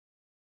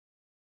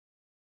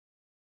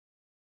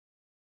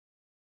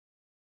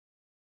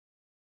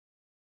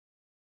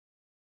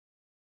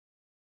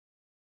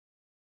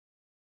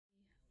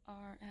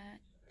are at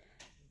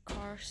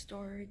car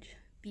storage,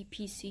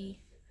 BPC,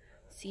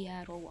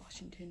 Seattle,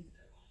 Washington.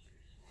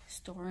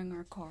 Storing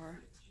our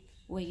car,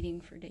 waiting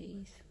for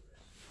days.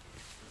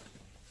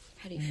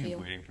 How do you feel?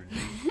 Waiting for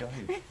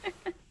days.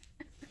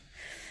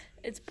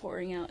 It's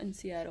pouring out in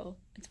Seattle.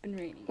 It's been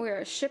raining. We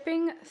are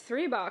shipping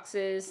 3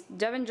 boxes.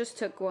 Devin just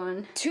took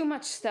one. Too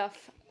much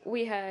stuff.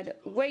 We had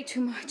way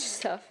too much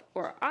stuff,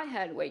 or I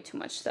had way too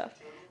much stuff.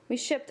 We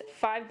shipped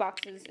 5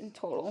 boxes in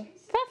total.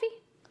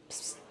 Fluffy!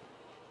 Psst.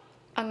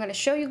 I'm gonna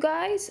show you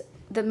guys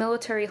the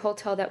military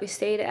hotel that we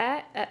stayed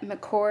at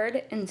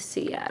McCord in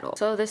Seattle.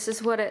 So this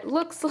is what it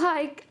looks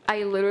like.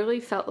 I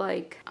literally felt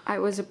like I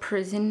was a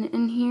prison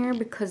in here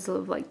because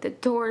of like the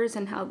doors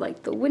and how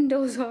like the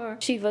windows are.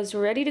 Shiva's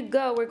ready to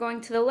go. We're going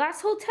to the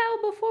last hotel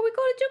before we go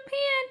to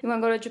Japan. You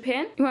wanna go to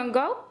Japan? You wanna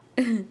go?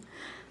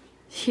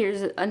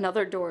 Here's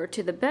another door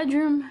to the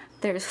bedroom.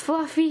 There's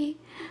Fluffy.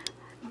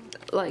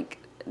 Like,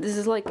 this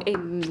is like a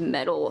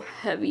metal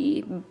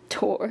heavy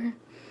door.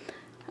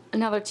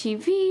 Another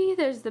TV,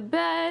 there's the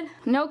bed.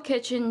 No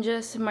kitchen,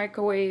 just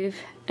microwave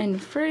and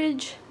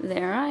fridge.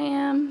 There I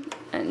am.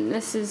 And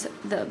this is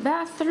the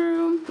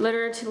bathroom.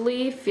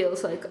 Literally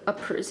feels like a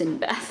prison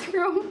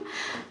bathroom.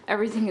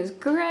 Everything is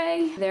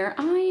gray. There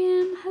I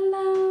am,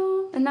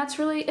 hello. And that's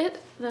really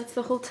it. That's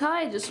the hotel.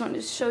 I just wanted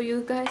to show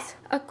you guys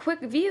a quick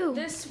view.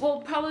 This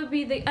will probably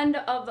be the end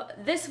of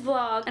this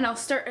vlog, and I'll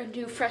start a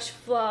new fresh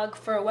vlog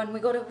for when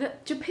we go to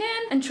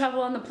Japan and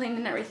travel on the plane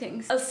and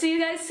everything. I'll see you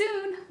guys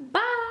soon.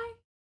 Bye.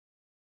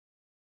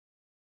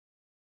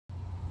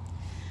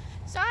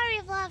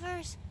 Sorry,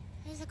 lovers.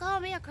 It's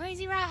gonna be a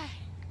crazy ride.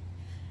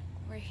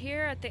 We're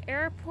here at the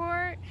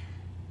airport.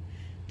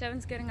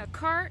 Devin's getting a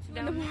cart.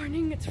 In the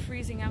morning, it's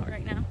freezing out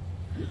right now.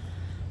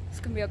 It's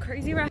gonna be a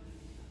crazy ride.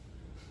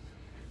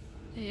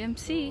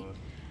 AMC.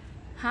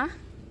 Huh?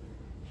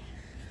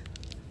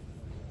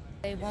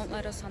 They won't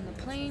let us on the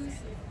plane.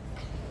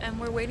 And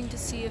we're waiting to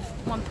see if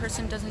one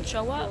person doesn't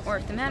show up or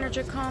if the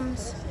manager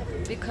comes,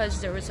 because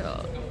there was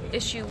a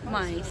issue with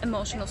my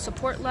emotional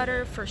support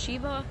letter for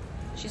Shiva.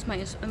 She's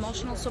my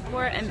emotional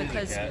support, and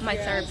because my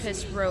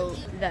therapist wrote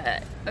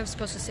that I was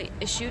supposed to say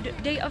issued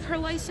date of her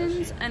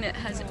license, and it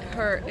has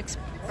her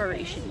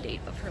expiration date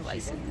of her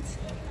license.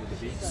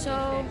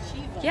 So,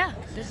 yeah,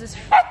 this is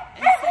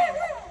insane.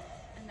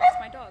 And that's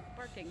my dog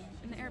barking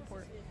in the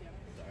airport.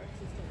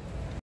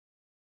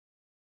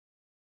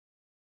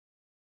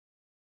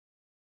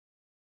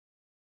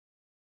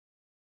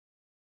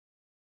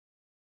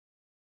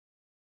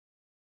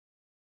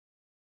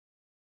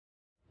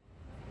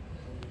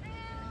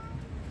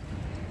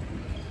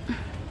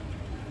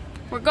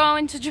 We're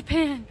going to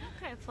Japan.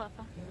 Okay,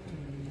 Fluffa.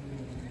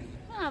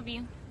 I love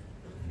you.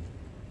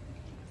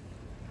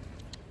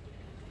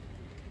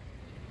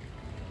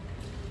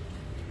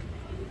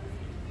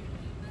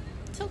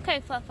 It's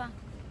okay, Fluffa.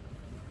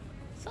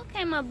 It's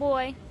okay, my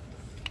boy.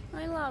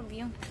 I love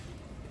you.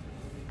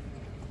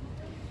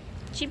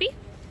 Chibi?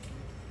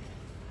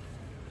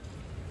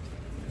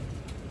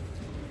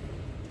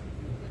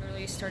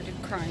 Literally started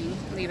crying,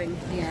 leaving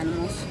the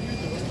animals.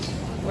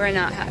 We're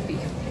not happy.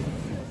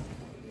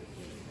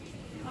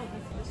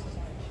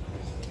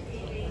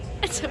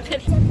 It's a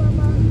video.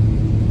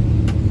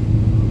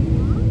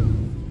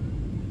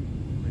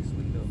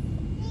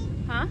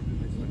 Huh?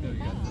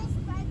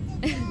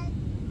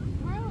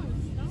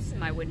 This is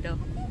my window.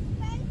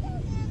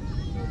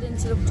 Rolled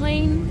into the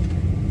plane.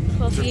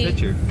 Fluffy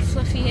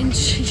and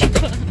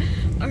Shiva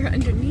are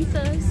underneath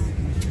us.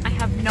 I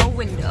have no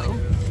window.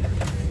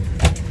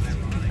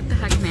 What the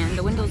heck, man?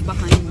 The window's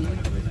behind me.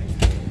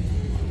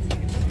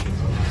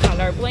 Got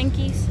our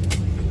blankies.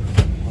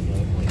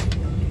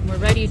 We're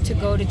ready to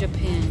go to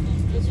Japan.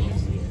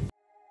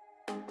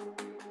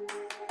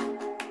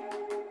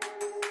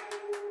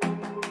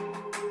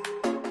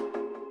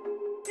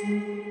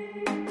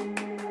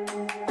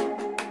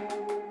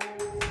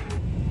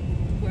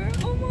 We're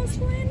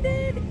almost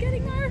landed,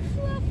 getting our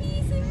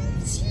fluffies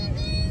and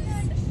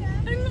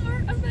chibis and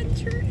our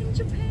adventure in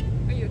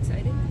Japan. Are you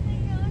excited?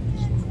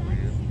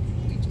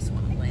 We just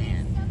want to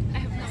land. I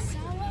have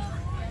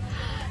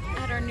Misawa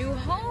at our new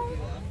home.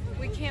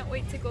 We can't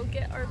wait to go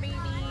get our babies.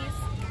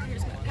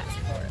 Here's my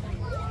passport.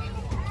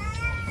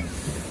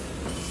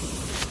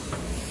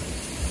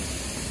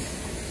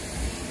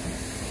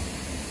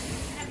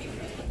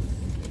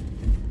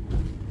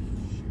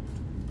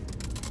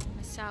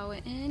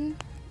 Misawa in,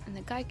 and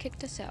the guy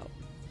kicked us out.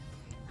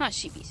 Huh,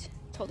 Shibis.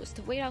 Told us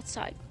to wait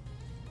outside.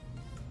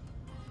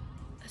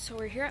 So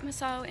we're here at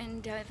Misawa,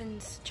 and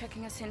Devin's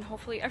checking us in.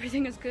 Hopefully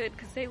everything is good,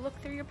 because they look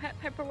through your pet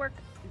paperwork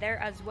there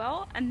as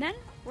well. And then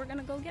we're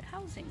gonna go get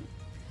housing.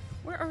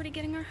 We're already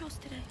getting our house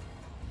today.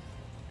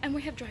 And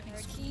we have driving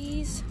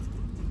keys.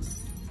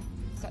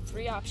 Got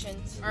 3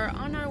 options. We're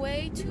on our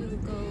way to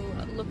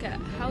go look at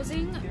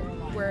housing.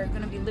 We're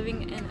gonna be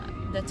living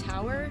in the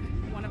tower,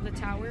 one of the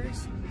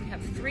towers. We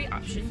have 3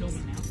 options.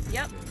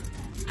 Yep.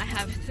 I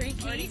have 3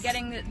 keys. Already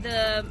getting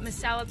the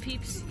Misawa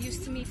peeps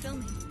used to me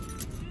filming.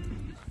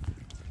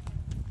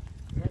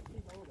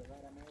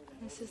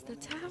 This is the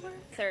tower.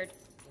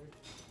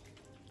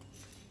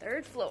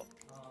 Third floor.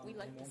 We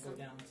like the sun. Go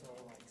down until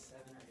like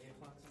 7 or 8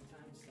 o'clock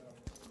sometimes. So.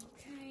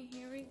 Okay,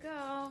 here we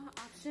go.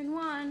 Option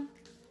 1.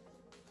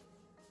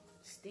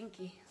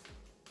 Stinky.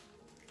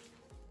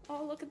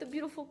 Oh, look at the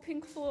beautiful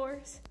pink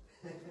floors.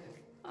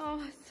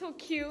 Oh, it's so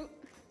cute.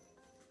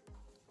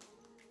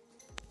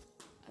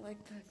 I like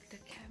the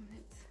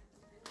cabinets.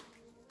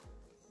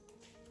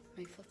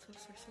 My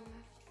flip-flops are so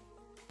loud.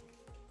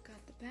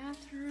 Got the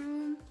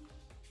bathroom.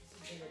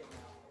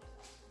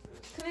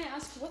 Can I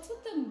ask, what's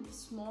with the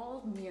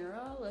small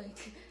mirror?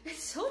 Like,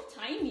 it's so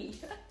tiny.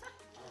 I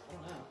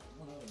don't know.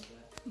 I don't know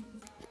that.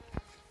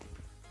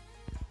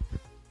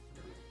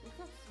 What's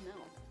that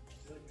smell?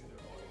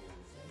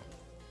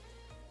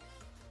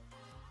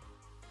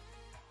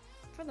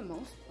 For the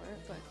most part,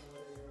 but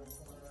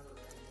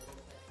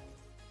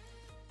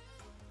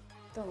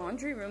the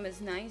laundry room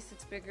is nice.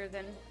 It's bigger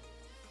than...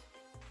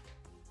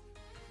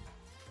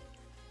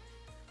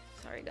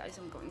 Sorry guys,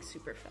 I'm going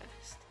super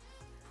fast.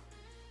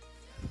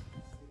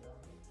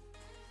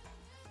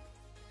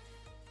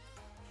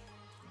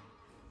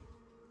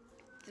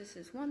 This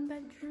is one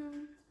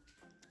bedroom.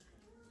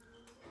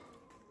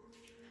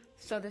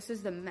 So this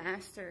is the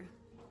master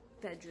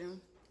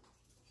bedroom.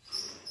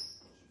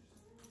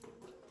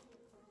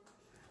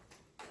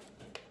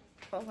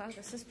 Oh wow,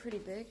 this is pretty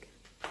big.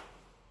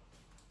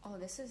 Oh,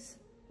 this is,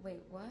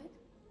 wait, what?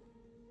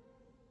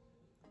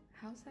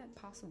 How's that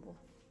possible?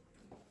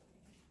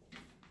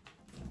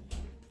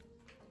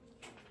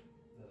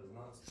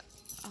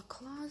 A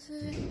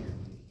closet.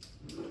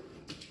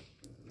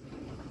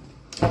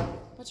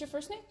 What's your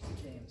first name?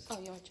 James.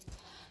 Oh, George.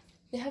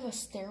 They have a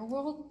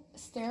stairwell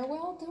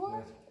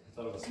door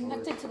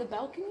connected to the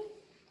balcony?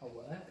 A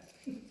what?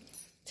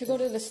 To go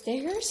to the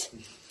stairs?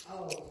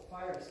 Oh,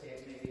 fire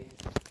escape maybe.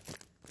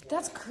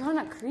 That's kind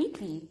of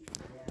creepy.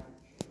 Yeah.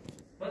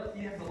 But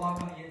you have the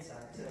lock on the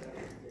inside to get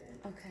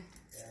in. Okay.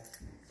 Yeah.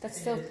 That's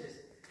still...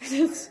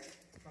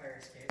 Fire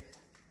escape.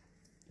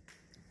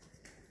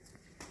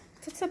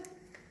 That's a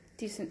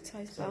decent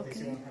sized So balcony.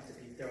 you won't have to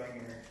be throwing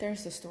your...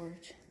 There's the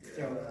storage.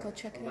 Go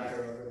check it out.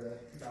 Ladder over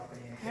the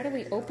balcony. How do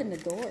we open the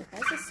door? Why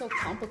is this so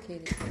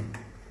complicated?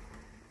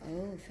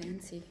 Oh,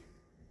 fancy.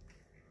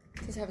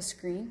 Does it have a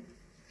screen?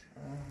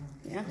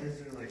 Yeah.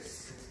 These are like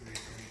 6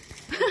 weeks.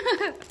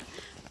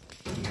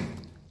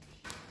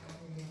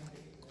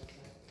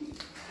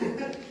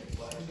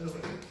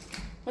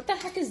 What the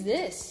heck is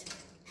this?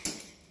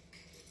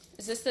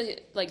 Is this the,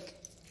 like...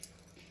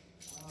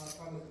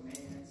 Probably the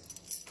maintenance.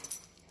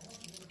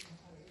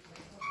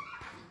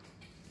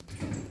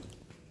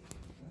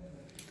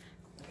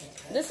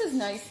 This is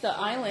nice, the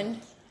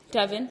island,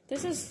 Devin.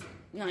 This is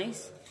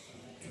nice.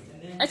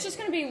 It's just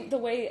gonna be the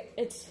way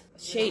it's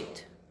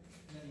shaped.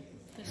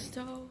 The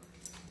stove.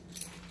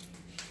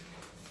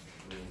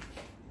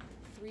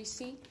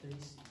 3C.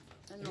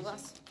 And the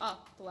last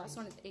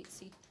one is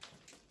 8C.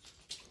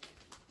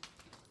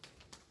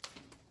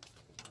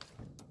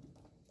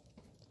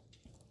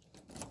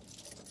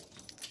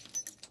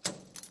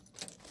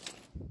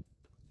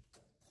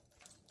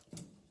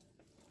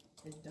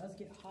 It does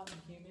get hot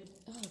and humid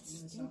Oh, it's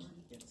in the stinky. summer.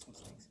 Yeah, this one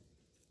stinks.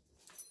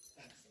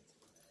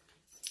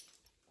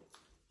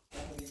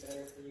 That would be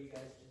better for you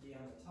guys to be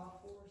on the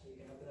top floor, so you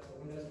can open up the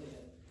windows and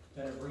get a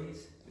better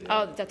breeze.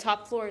 Oh, the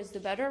top floor is the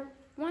better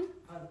one?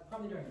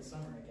 Probably during the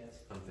summer, I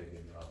guess. I'm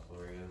thinking top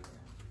floor, yeah.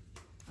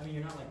 I mean,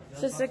 you're not like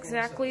the This is top floor,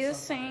 exactly so the the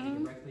sun's not gonna be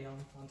same. directly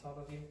on top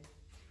of you.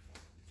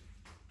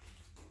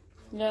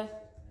 Yeah.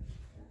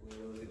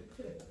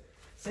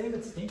 Same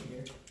with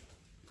stinkier.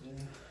 Yeah.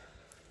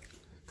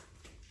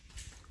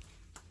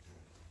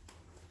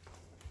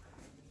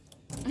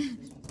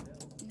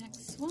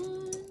 Next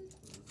one.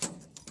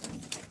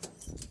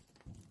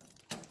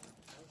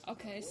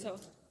 Okay, so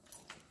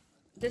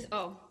this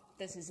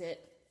is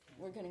it.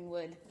 We're getting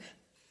wood.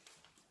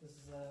 This is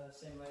the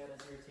same layout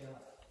as your TL.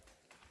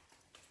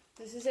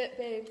 This is it,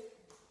 babe.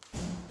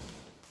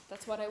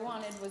 That's what I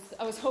wanted.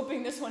 I was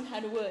hoping this one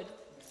had wood.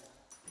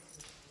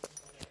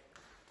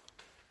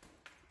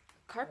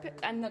 Carpet,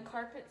 and the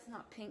carpet's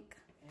not pink.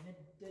 And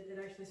it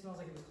actually smells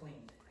like it was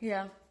cleaned.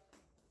 Yeah.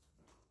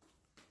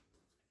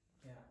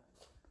 Yeah.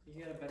 You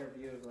get a better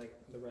view of like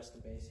the rest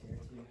of the base here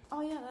too.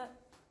 Oh yeah,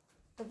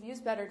 the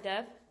view's better,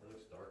 Dev. It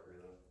looks darker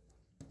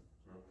though.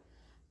 No.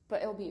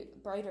 But it'll be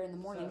brighter in the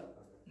morning.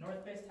 So,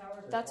 North Base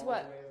Towers are That's all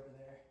what- the way over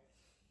there.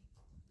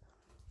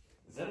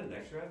 Is that a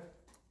next drive?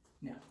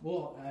 No.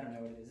 Well, I don't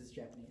know what it is. It's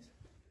Japanese.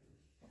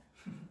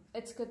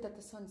 It's good that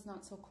the sun's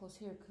not so close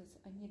here because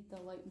I need the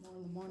light more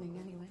in the morning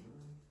anyway.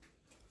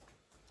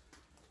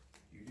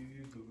 You do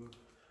you, boo boo.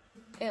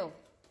 Ew.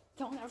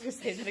 Don't ever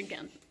say that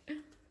again.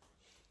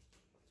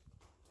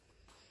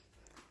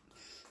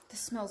 This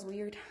smells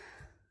weird.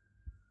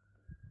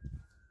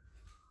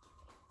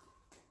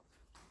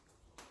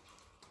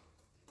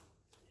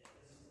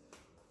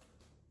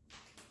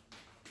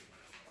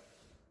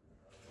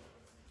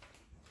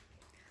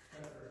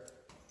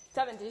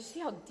 Devin, did you see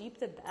how deep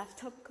the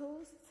bathtub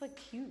goes? It's like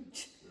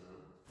huge.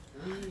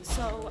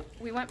 So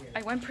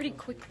I went pretty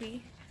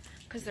quickly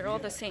because they're all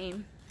the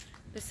same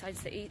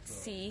besides the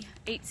 8C.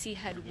 8C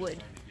had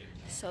wood.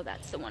 So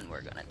that's the one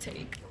we're gonna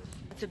take.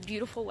 It's a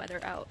beautiful weather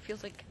out. It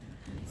feels like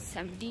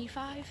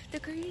 75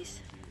 degrees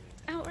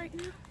out right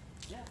now.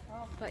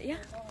 But yeah,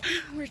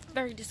 we're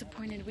very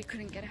disappointed we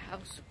couldn't get a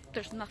house.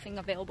 There's nothing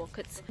available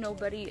because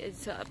nobody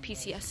is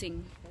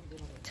PCSing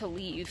to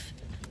leave.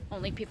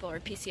 Only people are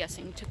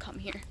PCSing to come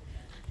here.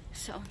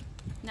 So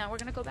now we're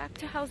gonna go back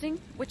to housing,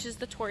 which is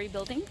the Tory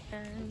building,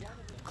 and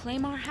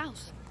claim our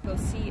house. Go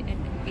see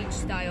an H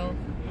style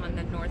on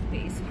the north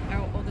base.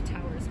 All the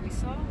towers we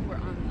saw were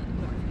on the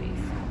north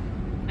base.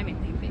 I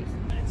mean, main base.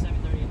 At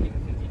 7:30 and leave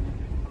at 15.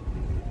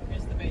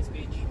 Here's the base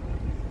beach.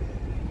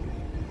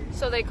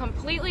 So they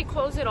completely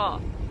close it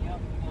off. Yep,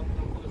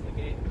 they'll close the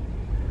gate.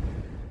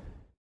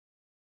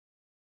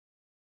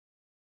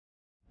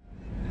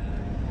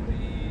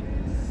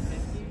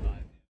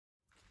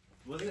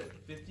 Was it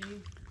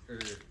 50 or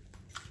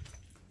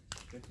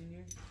 15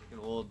 years? Like an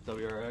old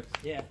WRX?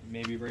 Yeah.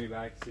 Maybe bring it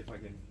back, see if I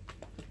can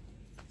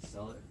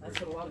sell it. That's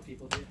what a lot of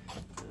people do.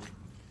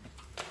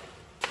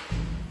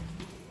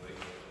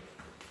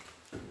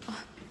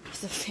 Oh,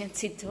 there's a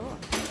fancy door.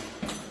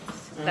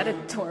 Is that a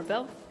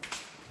doorbell?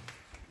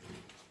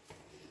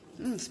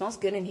 Smells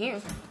good in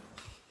here.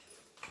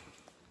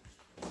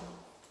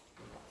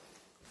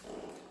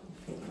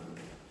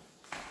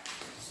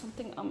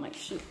 Something on my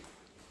shoe.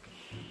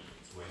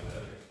 It's way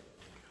better.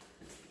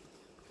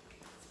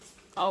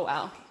 Oh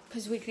wow,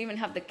 because we could even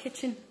have the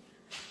kitchen.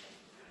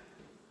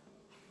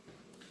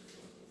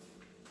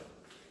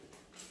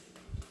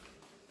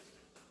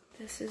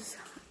 This is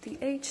the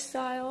H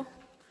style.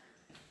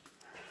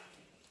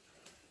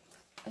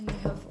 And they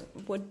have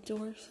wood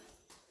doors.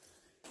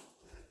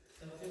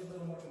 So it feels a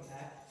little more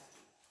compact.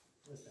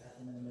 This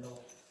bathroom in the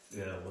middle.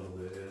 Yeah, a little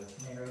bit,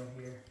 yeah. Narrow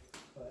here,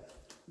 but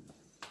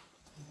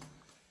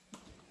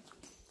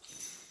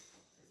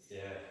Yeah,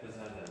 it doesn't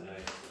have that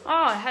nice.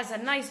 Oh, it has a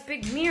nice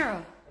big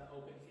mirror. the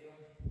open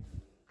feeling.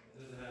 It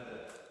doesn't have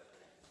that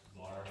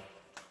bar.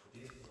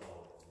 These are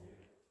all new.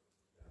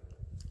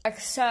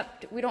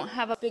 Except we don't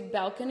have a big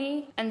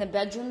balcony and the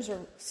bedrooms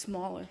are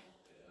smaller.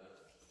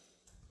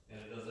 And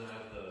it doesn't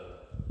have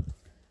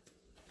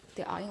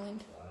The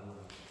island.